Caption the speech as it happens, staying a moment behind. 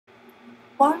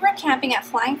While we were camping at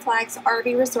Flying Flag's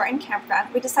RV Resort and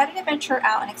Campground, we decided to venture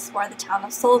out and explore the town of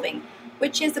Solvang,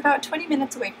 which is about 20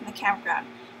 minutes away from the campground.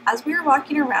 As we were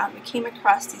walking around, we came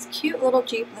across these cute little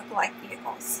Jeep look-alike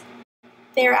vehicles.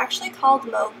 They are actually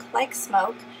called MOKE, like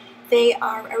smoke. They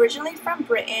are originally from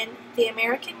Britain. The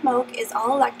American MOKE is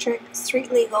all electric,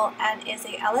 street legal, and is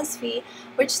a LSV,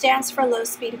 which stands for low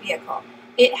speed vehicle.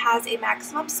 It has a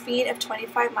maximum speed of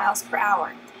 25 miles per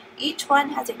hour. Each one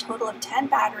has a total of 10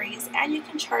 batteries, and you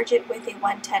can charge it with a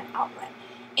 110 outlet.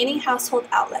 Any household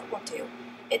outlet will do.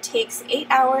 It takes 8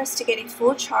 hours to get a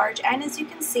full charge, and as you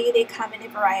can see, they come in a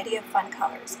variety of fun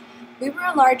colors. We were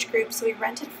a large group, so we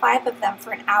rented 5 of them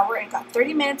for an hour and got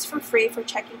 30 minutes for free for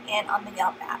checking in on the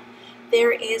Yelp app.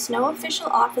 There is no official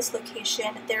office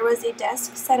location. There was a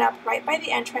desk set up right by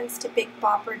the entrance to Big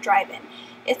Bopper Drive-In.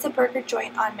 It's a burger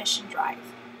joint on Mission Drive.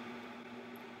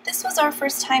 This was our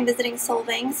first time visiting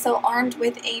Solvang, so armed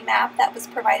with a map that was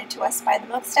provided to us by the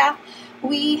MOKE staff,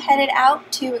 we headed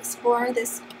out to explore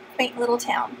this quaint little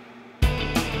town.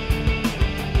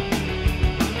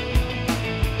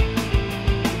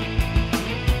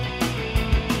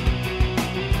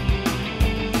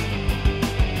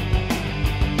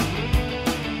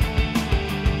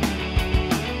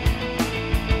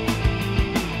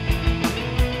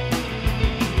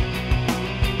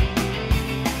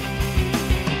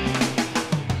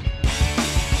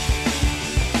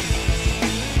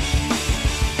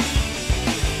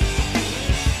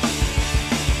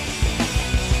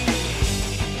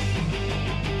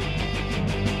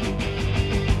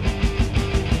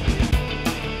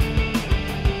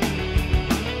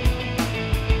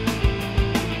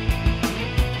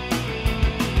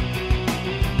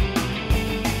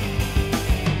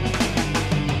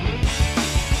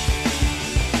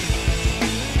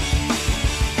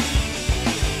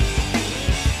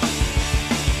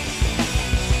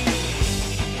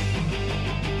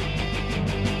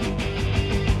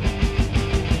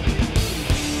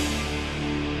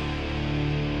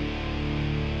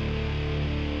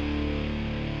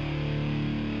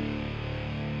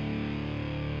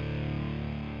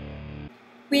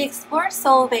 We explored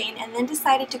Solvang and then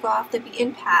decided to go off the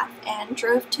beaten path and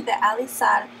drove to the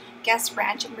Alisal Guest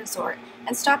Ranch and Resort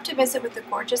and stopped to visit with the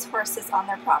gorgeous horses on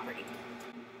their property.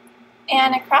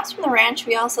 And across from the ranch,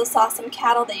 we also saw some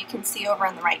cattle that you can see over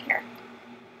on the right here.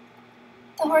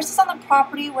 The horses on the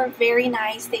property were very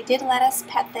nice. They did let us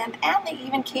pet them, and they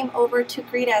even came over to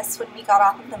greet us when we got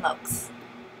off of the MOKEs.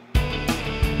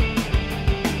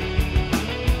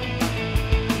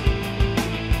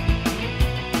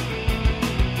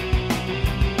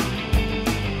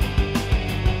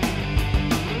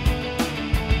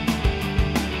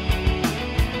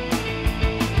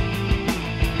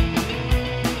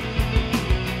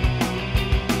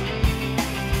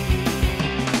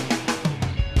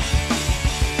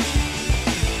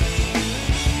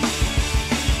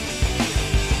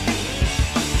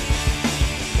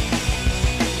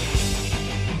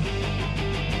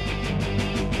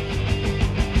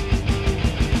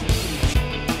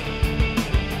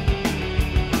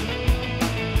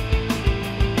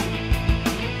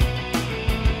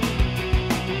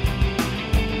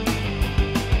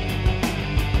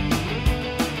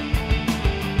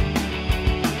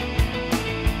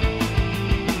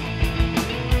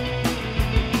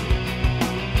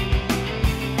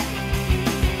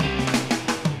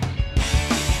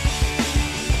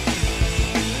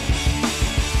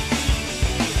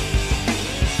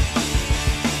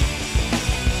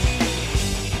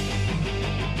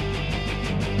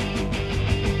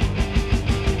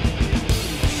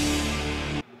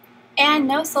 And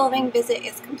no Solvang visit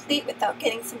is complete without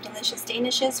getting some delicious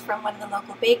danishes from one of the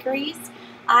local bakeries.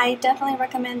 I definitely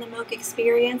recommend the MOKE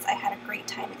experience. I had a great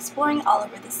time exploring all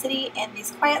over the city in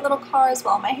these quiet little cars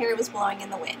while my hair was blowing in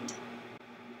the wind.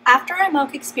 After our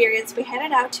MOKE experience, we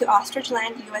headed out to Ostrich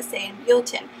Land USA in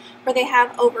Buellton, where they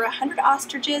have over 100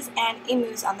 ostriches and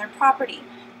emus on their property.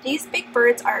 These big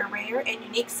birds are a rare and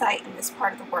unique sight in this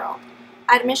part of the world.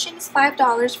 Admission is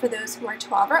 $5 for those who are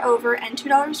 12 or over and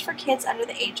 $2 for kids under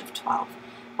the age of 12.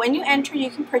 When you enter, you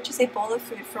can purchase a bowl of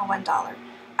food for $1.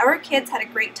 Our kids had a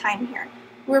great time here.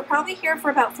 We were probably here for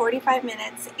about 45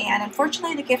 minutes, and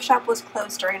unfortunately the gift shop was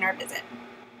closed during our visit.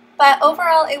 But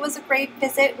overall, it was a great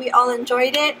visit. We all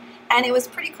enjoyed it, and it was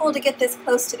pretty cool to get this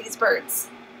close to these birds.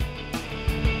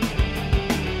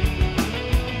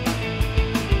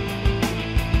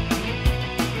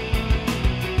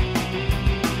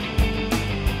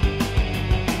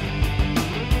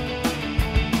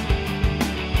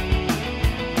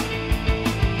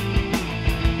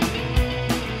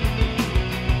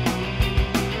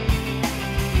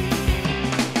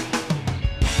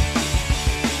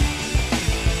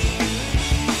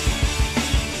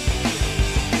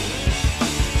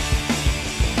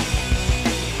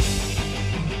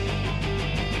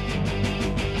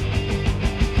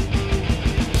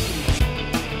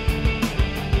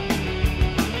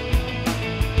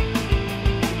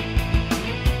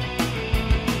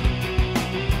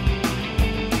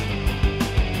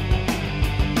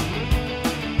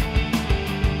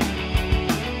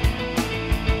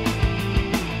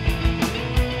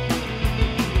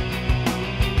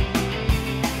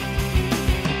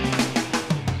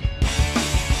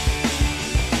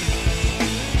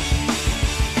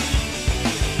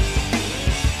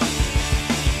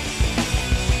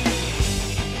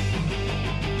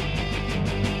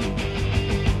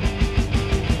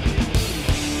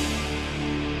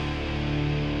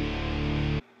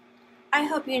 I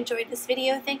hope you enjoyed this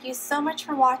video. Thank you so much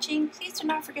for watching. Please do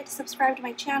not forget to subscribe to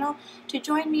my channel to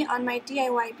join me on my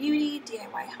DIY beauty,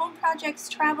 DIY home projects,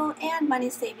 travel, and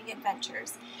money-saving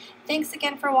adventures. Thanks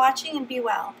again for watching and be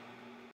well.